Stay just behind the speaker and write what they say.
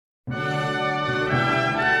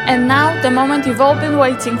And now, the moment you've all been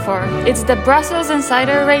waiting for. It's the Brussels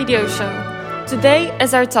Insider Radio Show. Today,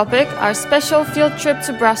 as our topic, our special field trip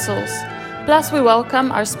to Brussels. Plus, we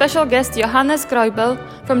welcome our special guest Johannes Greubel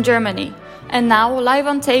from Germany. And now, live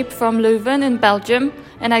on tape from Leuven in Belgium,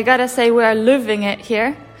 and I gotta say we are loving it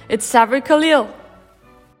here, it's Sabri Khalil.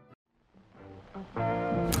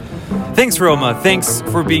 Thanks, Roma. Thanks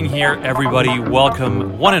for being here, everybody.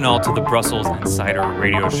 Welcome, one and all, to the Brussels Insider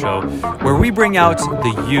Radio Show, where we bring out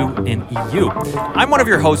the U in EU. I'm one of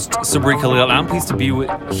your hosts, Sabri Khalil, and I'm pleased to be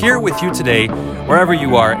here with you today, wherever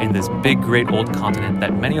you are in this big, great old continent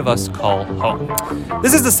that many of us call home.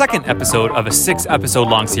 This is the second episode of a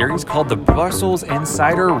 6-episode-long series called the Brussels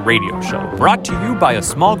Insider Radio Show, brought to you by a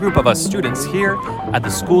small group of us students here at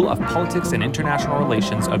the School of Politics and International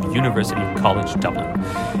Relations of University College Dublin.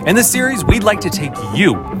 In this series, we'd like to take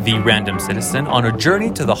you, the random citizen, on a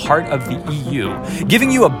journey to the heart of the EU,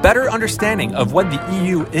 giving you a better understanding of what the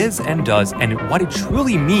EU is and does and what it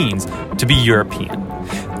truly means to be European.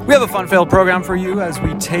 We have a fun-filled program for you as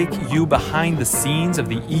we take you behind the scenes of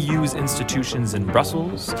the EU's institutions in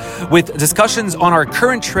Brussels, with discussions on our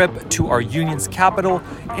current trip to our union's capital,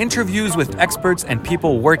 interviews with experts and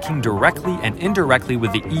people working directly and indirectly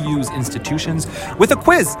with the EU's institutions, with a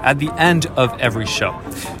quiz at the end of every show.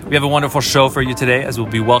 We have a wonderful show for you today as we'll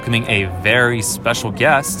be welcoming a very special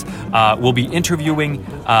guest. We'll be interviewing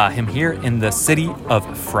him here in the city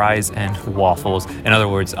of fries and waffles, in other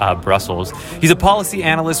words, Brussels. He's a policy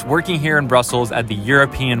analyst working here in Brussels at the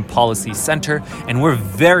European Policy Center, and we're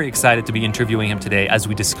very excited to be interviewing him today as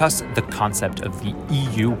we discuss the concept of the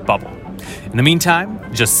EU bubble. In the meantime,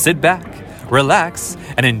 just sit back, relax,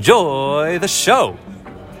 and enjoy the show.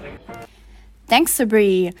 Thanks,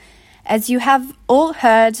 Sabri. As you have all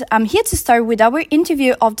heard, I'm here to start with our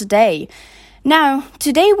interview of the day. Now,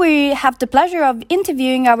 today we have the pleasure of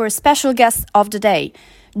interviewing our special guest of the day,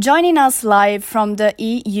 joining us live from the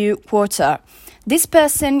EU Quarter. This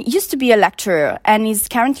person used to be a lecturer and is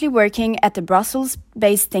currently working at the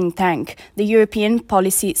Brussels-based think tank, the European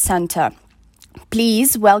Policy Center.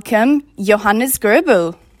 Please welcome Johannes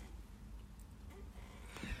Greubel.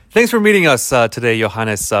 Thanks for meeting us today,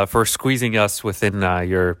 Johannes, for squeezing us within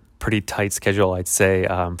your pretty tight schedule, I'd say,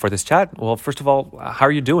 for this chat. Well, first of all, how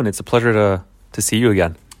are you doing? It's a pleasure to see you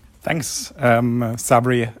again. Thanks,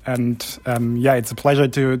 Sabri. And it's a pleasure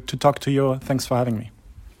to talk to you. Thanks for having me.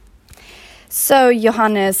 So,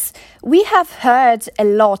 Johannes, we have heard a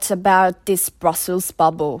lot about this Brussels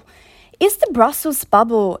bubble. Is the Brussels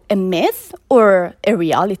bubble a myth or a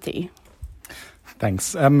reality?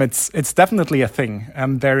 Thanks. It's definitely a thing.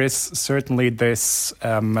 There is certainly this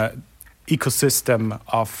ecosystem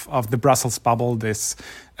of the Brussels bubble, this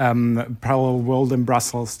parallel world in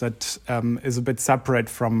Brussels that is a bit separate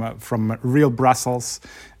from real Brussels.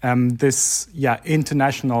 This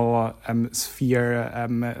international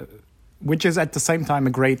sphere, which is at the same time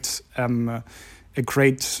a great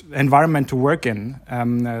environment to work in,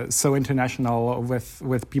 so international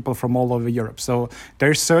with people from all over Europe. So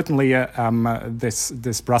there's certainly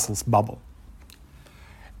this Brussels bubble.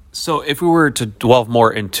 So if we were to delve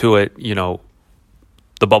more into it,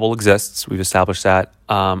 the bubble exists. We've established that.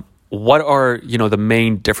 What are the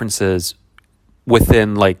main differences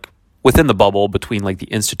within the bubble between the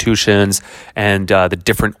institutions and the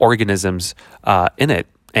different organisms in it,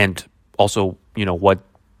 and also what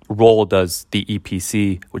role does the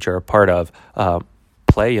EPC, which are a part of,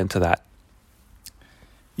 play into that?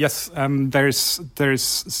 Yes, there's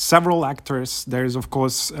several actors. There's of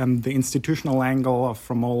course the institutional angle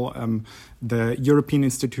from all the European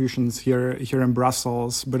institutions here in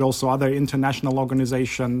Brussels, but also other international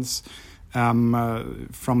organizations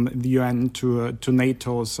from the UN to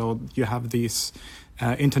NATO. So you have these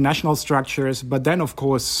international structures, but then of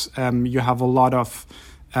course you have a lot of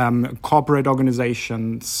corporate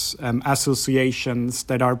organizations, associations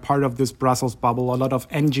that are part of this Brussels bubble, a lot of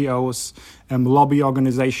NGOs, lobby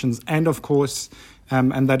organizations, and of course,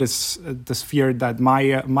 and that is the sphere that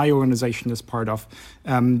my organization is part of,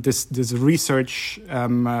 this research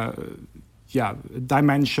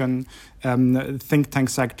dimension, think tank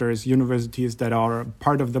sectors, universities that are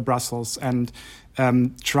part of the Brussels and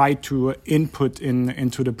try to input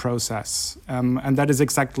into the process. And that is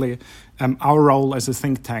exactly our role as a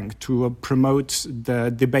think tank, to promote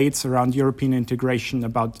the debates around European integration,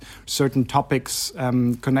 about certain topics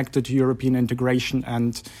connected to European integration,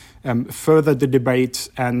 and further the debate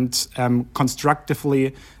and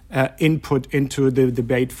constructively input into the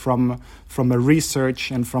debate from a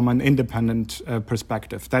research and from an independent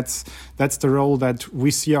perspective. That's the role that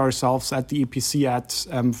we see ourselves at the EPC at,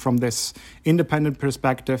 from this independent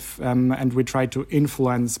perspective, and we try to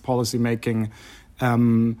influence policymaking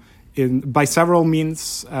by several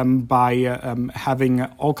means, by having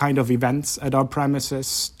all kind of events at our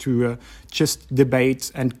premises to just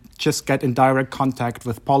debate and just get in direct contact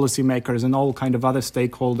with policymakers and all kind of other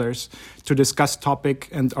stakeholders to discuss topic.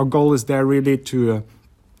 And our goal is there really to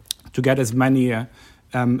get as many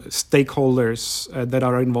stakeholders that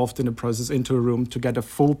are involved in the process into a room to get a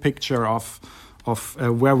full picture of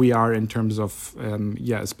where we are in terms of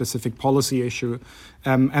a specific policy issue,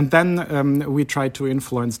 and then we try to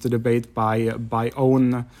influence the debate by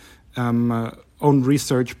own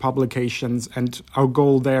research publications, and our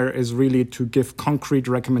goal there is really to give concrete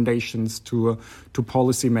recommendations to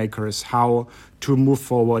policymakers how to move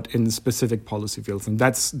forward in specific policy fields, and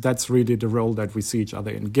that's really the role that we see each other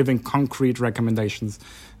in, giving concrete recommendations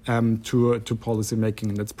to policy making,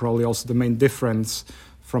 and that's probably also the main difference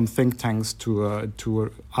from think tanks to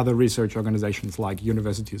other research organizations like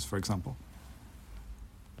universities, for example.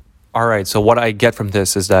 All right. So what I get from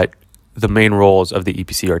this is that the main roles of the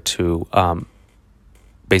EPC are to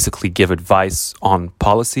basically give advice on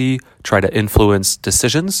policy, try to influence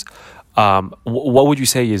decisions. What would you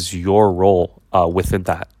say is your role within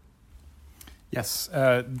that? Yes,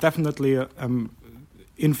 definitely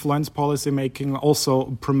influence policymaking,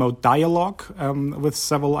 also promote dialogue with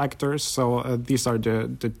several actors. So these are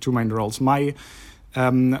the two main roles. My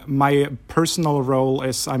personal role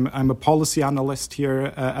is I'm a policy analyst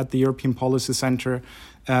here at the European Policy Center.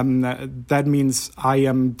 That means I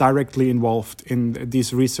am directly involved in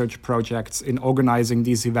these research projects, in organizing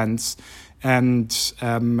these events, and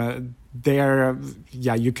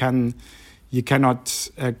you cannot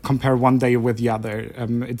compare one day with the other.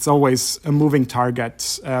 It's always a moving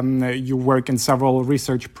target. You work in several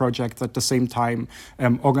research projects at the same time,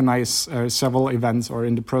 organize several events, or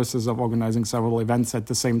in the process of organizing several events at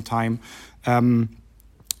the same time. And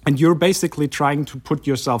you're basically trying to put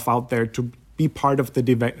yourself out there to be part of the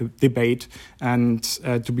debate and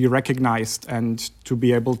to be recognized and to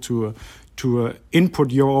be able to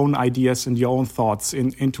input your own ideas and your own thoughts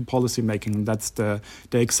into policy making. That's the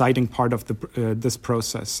exciting part of this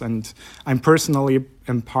process. And I'm personally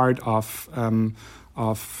part of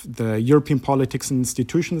the European Politics and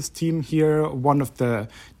Institutions team here, one of the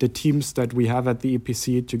teams that we have at the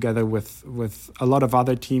EPC together with a lot of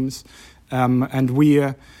other teams. And we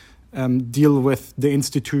deal with the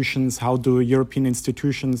institutions, how do European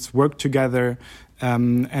institutions work together,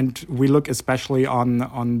 and we look especially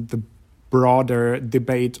on the broader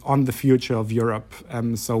debate on the future of Europe.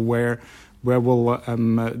 So where will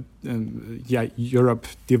Europe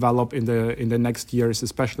develop in the next years,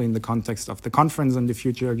 especially in the context of the conference on the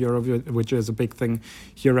future of Europe, which is a big thing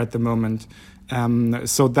here at the moment.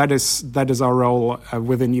 So that is our role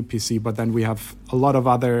within EPC. But then we have a lot of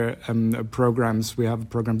other programs. We have a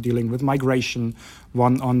program dealing with migration,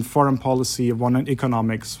 one on foreign policy, one on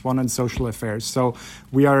economics, one on social affairs. So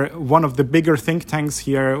we are one of the bigger think tanks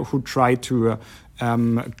here who try to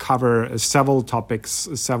cover several topics,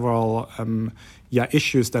 several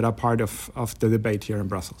issues that are part of the debate here in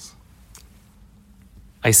Brussels.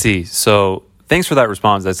 I see. So thanks for that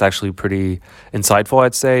response. That's actually pretty insightful,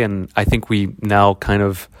 I'd say. And I think we now kind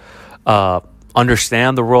of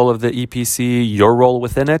understand the role of the EPC, your role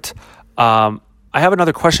within it. I have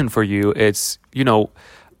another question for you. It's,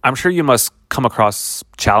 I'm sure you must come across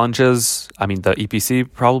challenges. I mean, the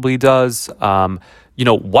EPC probably does.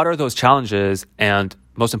 What are those challenges? And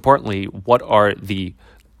most importantly, what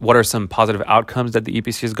are some positive outcomes that the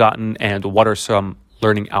EPC has gotten? And what are some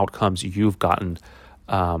learning outcomes you've gotten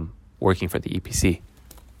working for the EPC?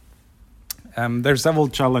 There's several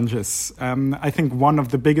challenges. I think one of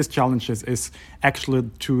the biggest challenges is actually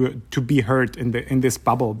to be heard in this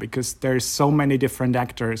bubble, because there's so many different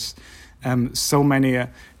actors, so many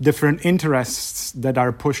different interests that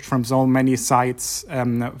are pushed from so many sides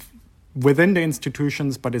within the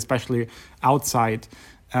institutions, but especially outside.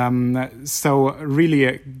 So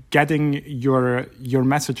really getting your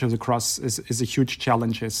messages across is a huge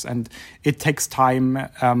challenge, and it takes time.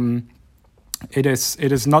 It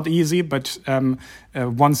is not easy, but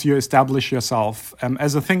once you establish yourself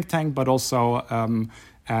as a think tank, but also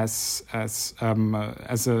as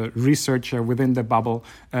a researcher within the bubble,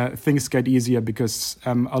 things get easier, because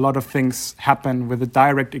a lot of things happen with a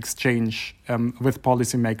direct exchange with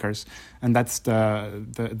policymakers, and that's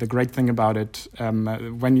the great thing about it.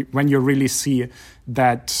 When you really see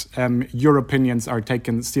that your opinions are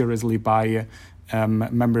taken seriously by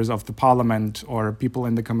members of the parliament or people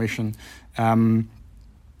in the commission.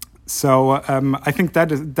 So I think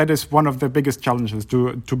that is one of the biggest challenges,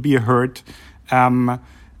 to be heard.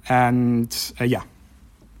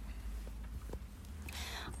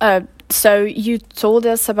 So you told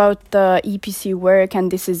us about the EPC work,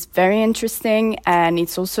 and this is very interesting. And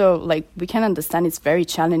it's also like we can understand it's very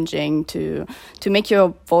challenging to make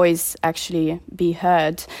your voice actually be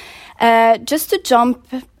heard. Just to jump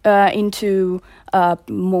into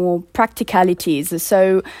more practicalities.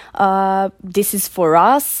 So this is for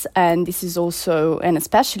us, and this is also and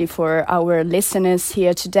especially for our listeners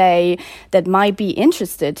here today that might be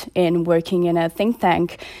interested in working in a think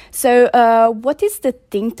tank. So what is the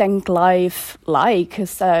think tank life like?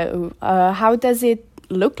 So how does it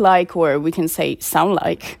look like, or we can say sound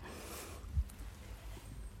like?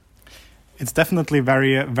 It's definitely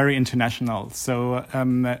very international. So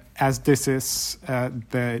as this is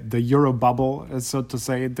the Euro bubble, so to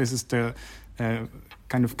say, this is the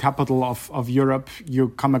kind of capital of Europe. You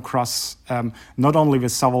come across not only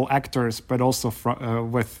with several actors, but also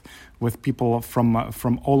with people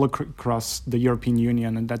from all across the European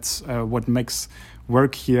Union, and that's what makes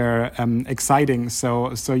work here exciting.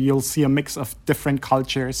 So you'll see a mix of different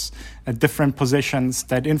cultures, different positions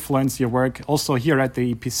that influence your work. Also here at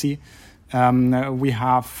the EPC. We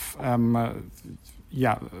have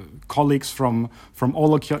colleagues from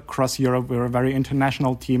all across Europe. We're a very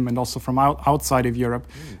international team, and also from outside of Europe.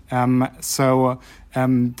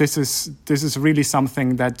 This is really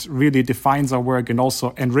something that really defines our work and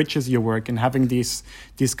also enriches your work. And having these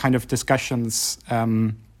kind of discussions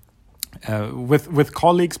with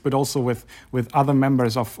colleagues, but also with other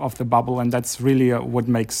members of the bubble, and that's really what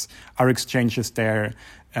makes our exchanges there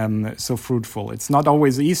so fruitful. It's not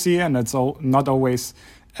always easy, and it's not always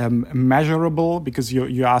measurable, because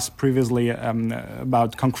you asked previously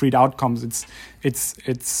about concrete outcomes.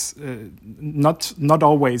 It's not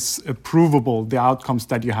always provable, the outcomes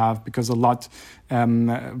that you have, because a lot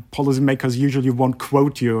policymakers usually won't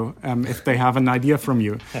quote you if they have an idea from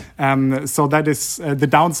you. So that is the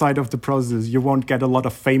downside of the process. You won't get a lot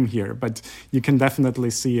of fame here, but you can definitely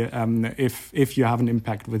see if you have an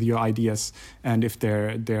impact with your ideas and if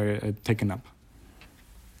they're taken up.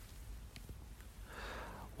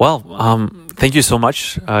 Well, thank you so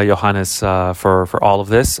much, Johannes, for all of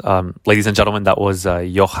this. Ladies and gentlemen, that was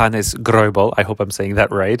Johannes Groebel. I hope I'm saying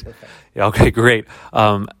that right. Yeah, okay, great.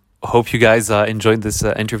 Hope you guys enjoyed this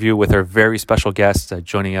interview with our very special guest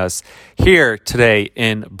joining us here today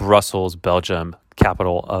in Brussels, Belgium,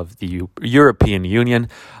 capital of the European Union.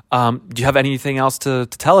 Do you have anything else to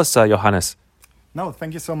tell us, Johannes? No,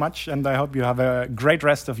 thank you so much, and I hope you have a great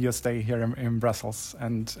rest of your stay here in Brussels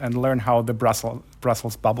and learn how the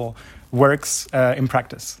Brussels bubble works in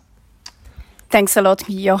practice. Thanks a lot,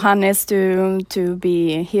 Johannes, to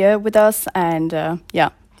be here with us, and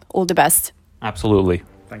all the best. Absolutely.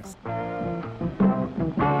 Thanks.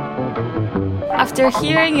 After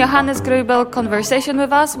hearing Johannes Groebel's conversation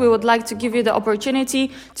with us, we would like to give you the opportunity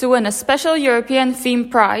to win a special European theme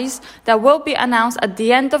prize that will be announced at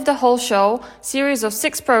the end of the whole show, series of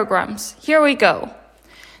 6 programs. Here we go.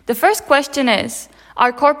 The first question is,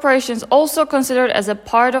 are corporations also considered as a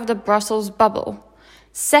part of the Brussels bubble?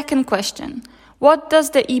 Second question, what does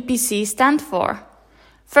the EPC stand for?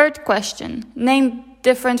 Third question, name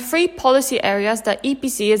different 3 policy areas that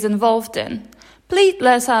EPC is involved in. Please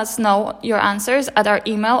let us know your answers at our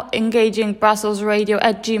email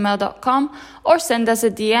engagingbrusselsradio@gmail.com or send us a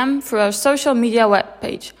DM through our social media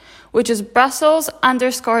webpage, which is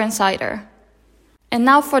Brussels_Insider. And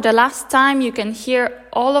now for the last time, you can hear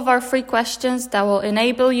all of our 3 questions that will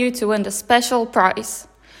enable you to win the special prize.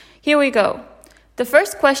 Here we go. The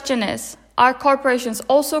first question is, are corporations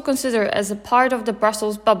also considered as a part of the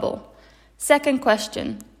Brussels bubble? Second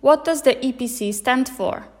question, what does the EPC stand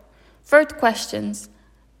for? Third questions,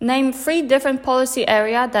 name 3 different policy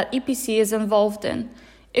areas that EPC is involved in.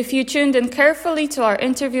 If you tuned in carefully to our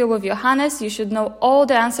interview with Johannes, you should know all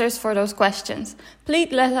the answers for those questions.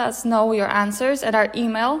 Please let us know your answers at our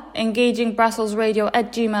email,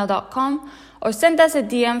 engagingbrusselsradio@gmail.com, or send us a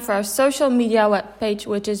DM for our social media webpage,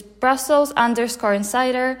 which is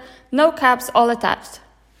Brussels_Insider, no caps, all attached.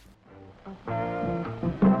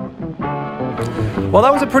 Well,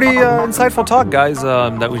 that was a pretty insightful talk, guys,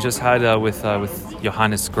 that we just had with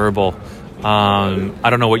Johannes Groebel. I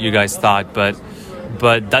don't know what you guys thought, but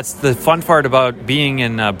that's the fun part about being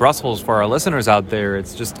in Brussels for our listeners out there.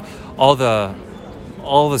 It's just all the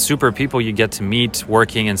super people you get to meet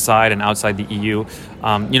working inside and outside the EU.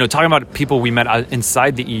 Talking about people we met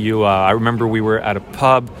inside the EU, I remember we were at a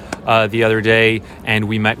pub the other day, and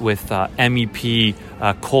we met with MEP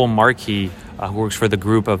Cole Markey, who works for the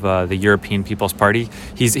group of the European People's Party.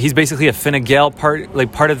 He's basically a Fine Gael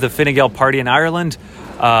part of the Fine Gael party in Ireland.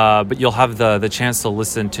 but you'll have the chance to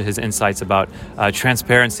listen to his insights about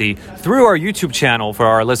transparency through our YouTube channel for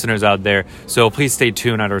our listeners out there. So please stay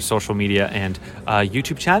tuned at our social media and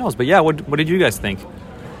YouTube channels. But yeah, what did you guys think?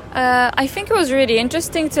 I think it was really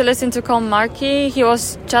interesting to listen to Colm Markey. He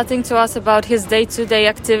was chatting to us about his day-to-day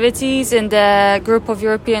activities in the group of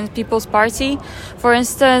European People's Party. For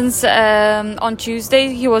instance, on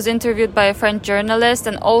Tuesday he was interviewed by a French journalist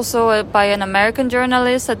and also by an American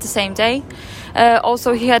journalist at the same day.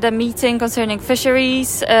 Also, he had a meeting concerning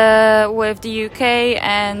fisheries with the UK,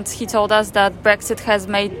 and he told us that Brexit has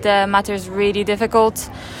made the matters really difficult,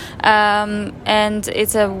 and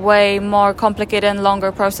it's a way more complicated and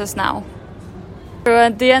longer process now.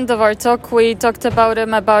 At the end of our talk, we talked about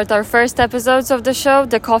our first episodes of the show,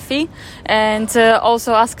 The Coffee, and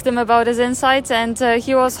also asked him about his insights, and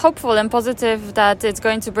he was hopeful and positive that it's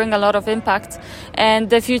going to bring a lot of impact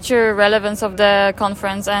and the future relevance of the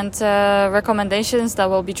conference and recommendations that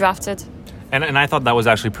will be drafted. And I thought that was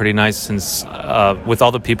actually pretty nice, since with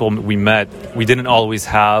all the people we met, we didn't always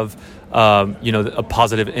have a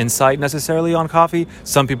positive insight necessarily on coffee.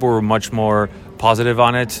 Some people were much more positive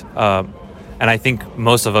on it. And I think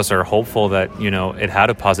most of us are hopeful that, it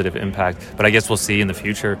had a positive impact. But I guess we'll see in the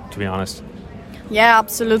future, to be honest. Yeah,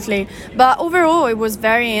 absolutely. But overall, it was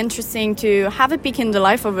very interesting to have a peek in the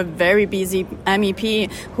life of a very busy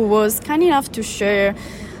MEP who was kind enough to share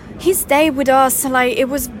his day with us. It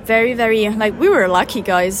was very, very, we were lucky,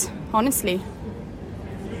 guys, honestly.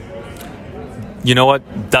 You know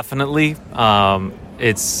what? Definitely.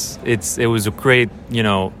 It was a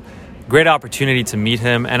great opportunity to meet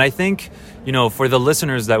him. And I think, for the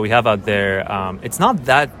listeners that we have out there, it's not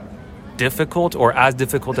that difficult or as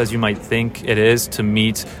difficult as you might think it is to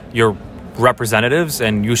meet your representatives,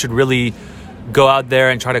 and you should really go out there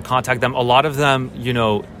and try to contact them. A lot of them,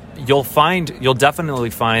 you'll definitely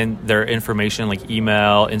find their information, like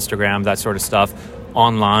email, Instagram, that sort of stuff,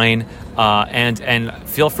 online, and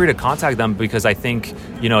feel free to contact them, because I think,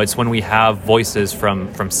 it's when we have voices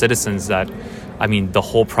from citizens that, the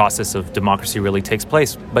whole process of democracy really takes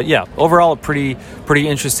place. But yeah, overall, a pretty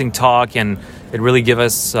interesting talk, and it really gave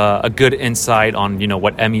us a good insight on,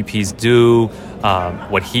 what MEPs do,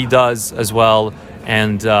 what he does as well.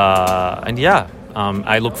 And yeah,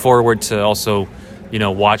 I look forward to also,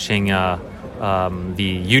 watching the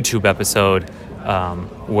YouTube episode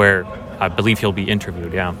where I believe he'll be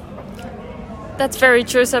interviewed, yeah. That's very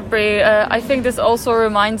true, Sabri. I think this also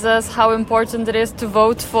reminds us how important it is to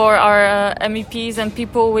vote for our MEPs and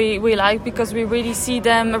people we like, because we really see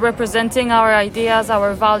them representing our ideas,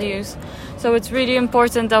 our values. So it's really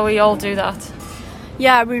important that we all do that.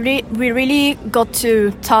 Yeah, we really got to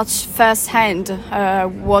touch firsthand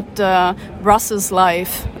what Brussels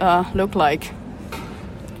life looked like.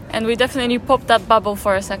 And we definitely popped that bubble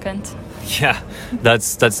for a second. Yeah,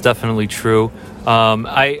 that's definitely true.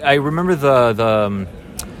 I remember the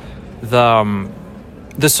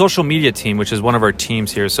social media team, which is one of our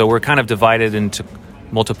teams here. So we're kind of divided into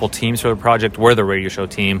multiple teams for the project. We're the radio show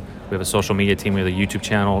team. We have a social media team. We have a YouTube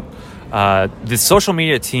channel. The social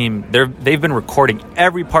media team, they've been recording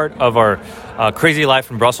every part of our Crazy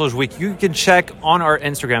Life in Brussels week. You can check on our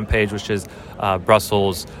Instagram page, which is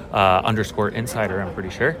Brussels _insider, I'm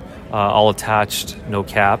pretty sure. All attached, no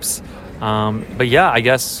caps. But yeah, I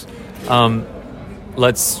guess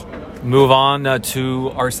let's move on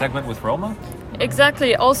to our segment with Roma.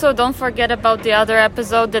 Exactly. Also, don't forget about the other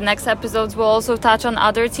episode. The next episodes will also touch on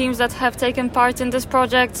other teams that have taken part in this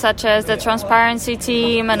project, such as the transparency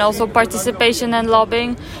team and also participation and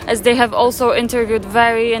lobbying, as they have also interviewed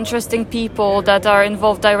very interesting people that are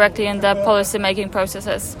involved directly in the policy-making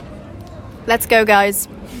processes. Let's go, guys.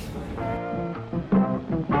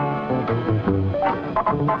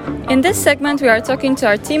 In this segment, we are talking to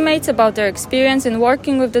our teammates about their experience in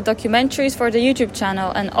working with the documentaries for the YouTube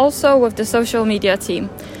channel and also with the social media team.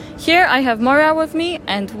 Here I have Moira with me,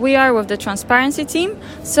 and we are with the transparency team.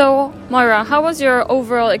 So, Moira, how was your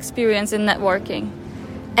overall experience in networking?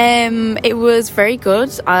 It was very good.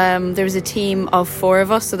 There was a team of 4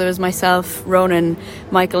 of us, so there was myself, Ronan,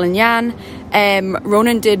 Michael and Jan.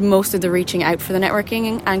 Ronan did most of the reaching out for the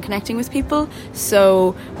networking and connecting with people,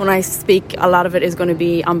 so when I speak, a lot of it is going to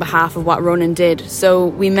be on behalf of what Ronan did. So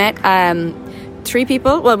we met 3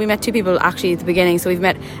 people, well, we met 2 people actually at the beginning. So we've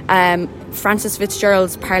met Francis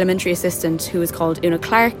Fitzgerald's parliamentary assistant, who is called Una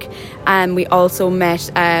Clark, and we also met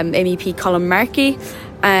MEP Colm Markey.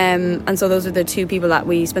 And so those are the 2 people that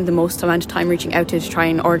we spent the most amount of time reaching out to try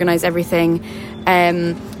and organise everything.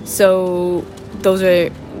 So those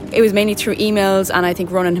are it was mainly through emails, and I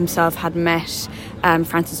think Ronan himself had met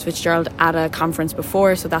Frances Fitzgerald at a conference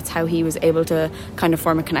before, so that's how he was able to kind of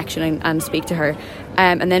form a connection and speak to her.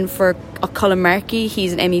 And then for Colin Markey,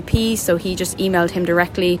 he's an MEP, so he just emailed him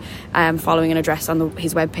directly following an address on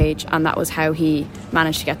his webpage, and that was how he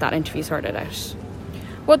managed to get that interview sorted out.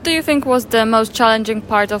 What do you think was the most challenging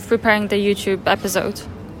part of preparing the YouTube episode?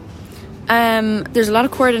 There's a lot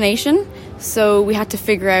of coordination, so we had to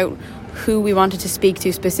figure out who we wanted to speak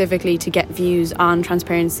to specifically to get views on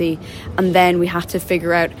transparency, and then we had to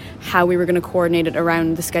figure out how we were going to coordinate it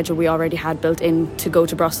around the schedule we already had built in to go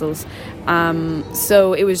to Brussels.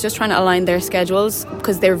 So it was just trying to align their schedules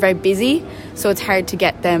because they were very busy, so it's hard to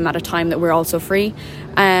get them at a time that we're also free.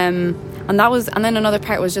 And then another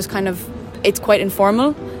part was just kind of, it's quite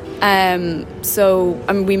informal.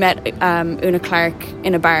 We met Una Clark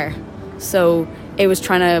in a bar, so it was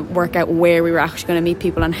trying to work out where we were actually going to meet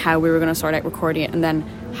people and how we were going to sort out recording it, and then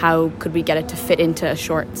how could we get it to fit into a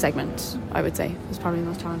short segment, I would say was probably the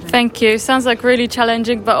most challenging. Thank you. Sounds like really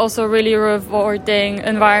challenging but also really rewarding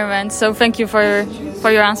environment. So thank you for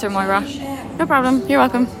your answer, Moira. No problem. You're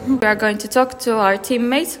welcome. We are going to talk to our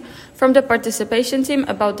teammates from the participation team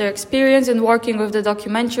about their experience in working with the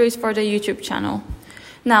documentaries for the YouTube channel.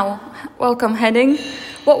 Now, welcome Henning.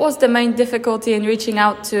 What was the main difficulty in reaching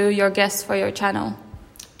out to your guests for your channel?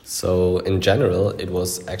 So in general, it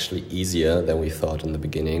was actually easier than we thought in the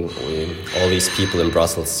beginning. All these people in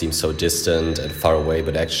Brussels seem so distant and far away,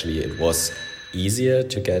 but actually it was easier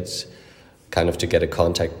to get a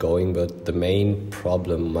contact going. But the main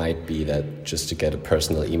problem might be that just to get a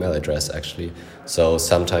personal email address actually. So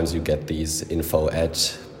sometimes you get these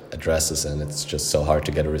info@ addresses and it's just so hard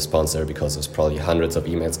to get a response there because there's probably hundreds of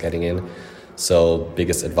emails getting in. So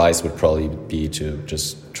biggest advice would probably be to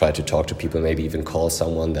just try to talk to people, maybe even call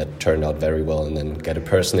someone that turned out very well, and then get a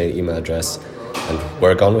personal email address and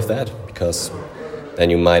work on with that, because then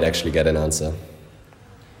you might actually get an answer.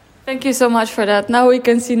 Thank you so much for that. Now we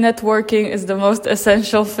can see networking is the most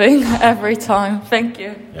essential thing every time. Thank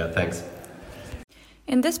you. Yeah, thanks.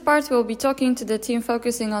 In this part, we'll be talking to the team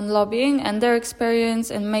focusing on lobbying and their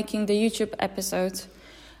experience in making the YouTube episode.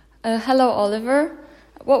 Hello, Oliver.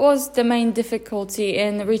 What was the main difficulty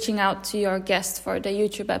in reaching out to your guest for the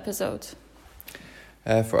YouTube episode?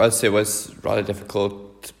 For us, it was rather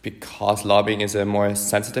difficult because lobbying is a more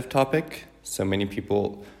sensitive topic. So many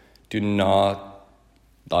people do not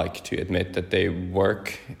like to admit that they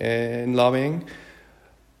work in lobbying.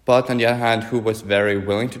 But on the other hand, who was very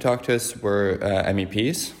willing to talk to us were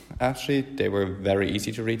MEPs, actually. They were very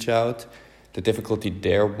easy to reach out. The difficulty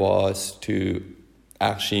there was to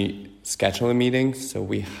actually schedule a meeting. So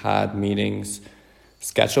we had meetings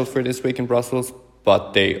scheduled for this week in Brussels,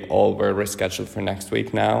 but they all were rescheduled for next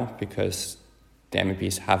week now because the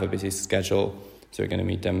MEPs have a busy schedule. So we're going to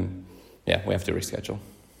meet them. Yeah, we have to reschedule.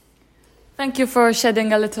 Thank you for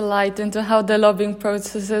shedding a little light into how the lobbying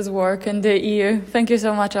processes work in the EU. Thank you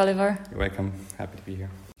so much, Oliver. You're welcome. Happy to be here.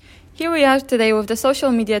 Here we are today with the social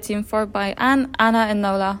media team formed by Anne, Anna and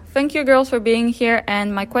Nola. Thank you girls for being here,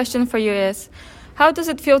 and my question for you is, how does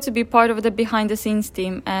it feel to be part of the behind-the-scenes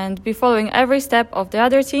team and be following every step of the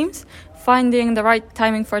other teams, finding the right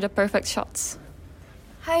timing for the perfect shots?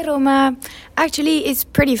 Hi Roma. Actually, it's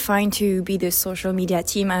pretty fine to be the social media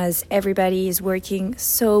team as everybody is working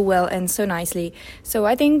so well and so nicely. So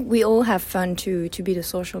I think we all have fun to be the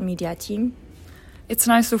social media team. It's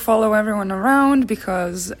nice to follow everyone around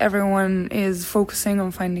because everyone is focusing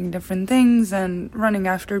on finding different things and running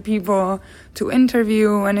after people to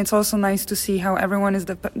interview. And it's also nice to see how everyone is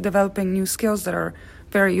developing new skills that are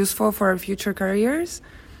very useful for our future careers.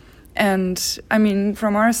 And I mean,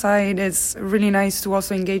 from our side, it's really nice to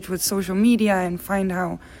also engage with social media and find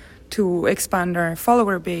how to expand our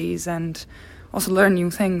follower base and also learn new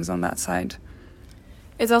things on that side.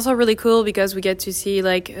 It's also really cool because we get to see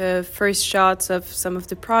first shots of some of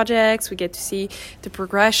the projects. We get to see the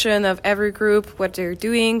progression of every group, what they're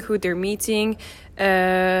doing, who they're meeting.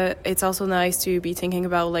 It's also nice to be thinking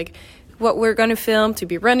about what we're going to film, to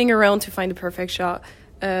be running around to find the perfect shot.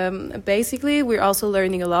 Basically, we're also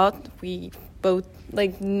learning a lot. We both,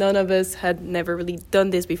 none of us had never really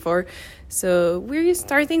done this before. So we're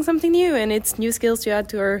starting something new, and it's new skills to add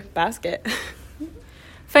to our basket.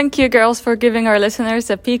 Thank you, girls, for giving our listeners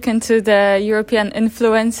a peek into the European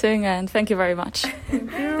influencing, and thank you very much.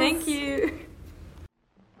 Thank you.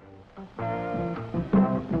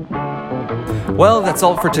 Well, that's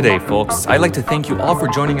all for today, folks. I'd like to thank you all for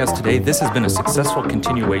joining us today. This has been a successful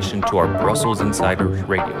continuation to our Brussels Insider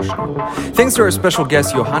radio show. Thanks to our special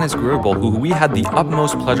guest, Johannes Gröbel, who we had the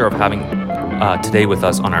utmost pleasure of having today with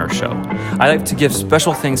us on our show. I'd like to give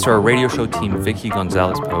special thanks to our radio show team, Vicky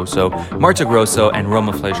Gonzalez-Pozo, Marta Grosso, and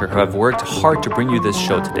Roma Fleischer, who have worked hard to bring you this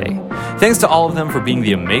show today. Thanks to all of them for being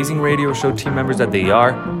the amazing radio show team members that they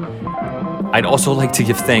are. I'd also like to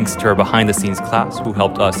give thanks to our behind-the-scenes class who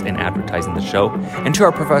helped us in advertising the show, and to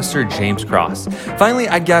our professor, James Cross. Finally,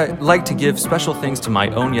 I'd like to give special thanks to my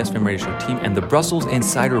own Yes Fam Radio Show team and the Brussels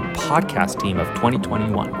Insider podcast team of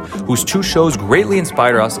 2021, whose 2 shows greatly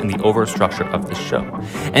inspire us in the overall structure of this show.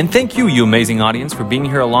 And thank you, you amazing audience, for being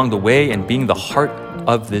here along the way and being the heart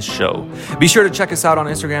of this show. Be sure to check us out on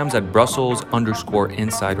Instagrams at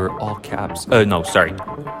Brussels_Insider, all caps.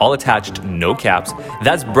 All attached, no caps.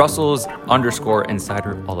 That's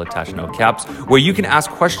Brussels_Insider, all attached, no caps, where you can ask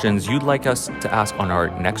questions you'd like us to ask on our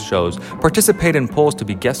next shows, participate in polls to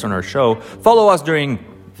be guests on our show, follow us during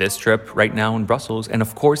this trip right now in Brussels, and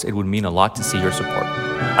of course, it would mean a lot to see your support.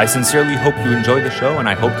 I sincerely hope you enjoyed the show, and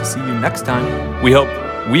I hope to see you next time. We hope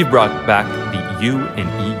we've brought back the U in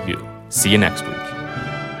EU. See you next week.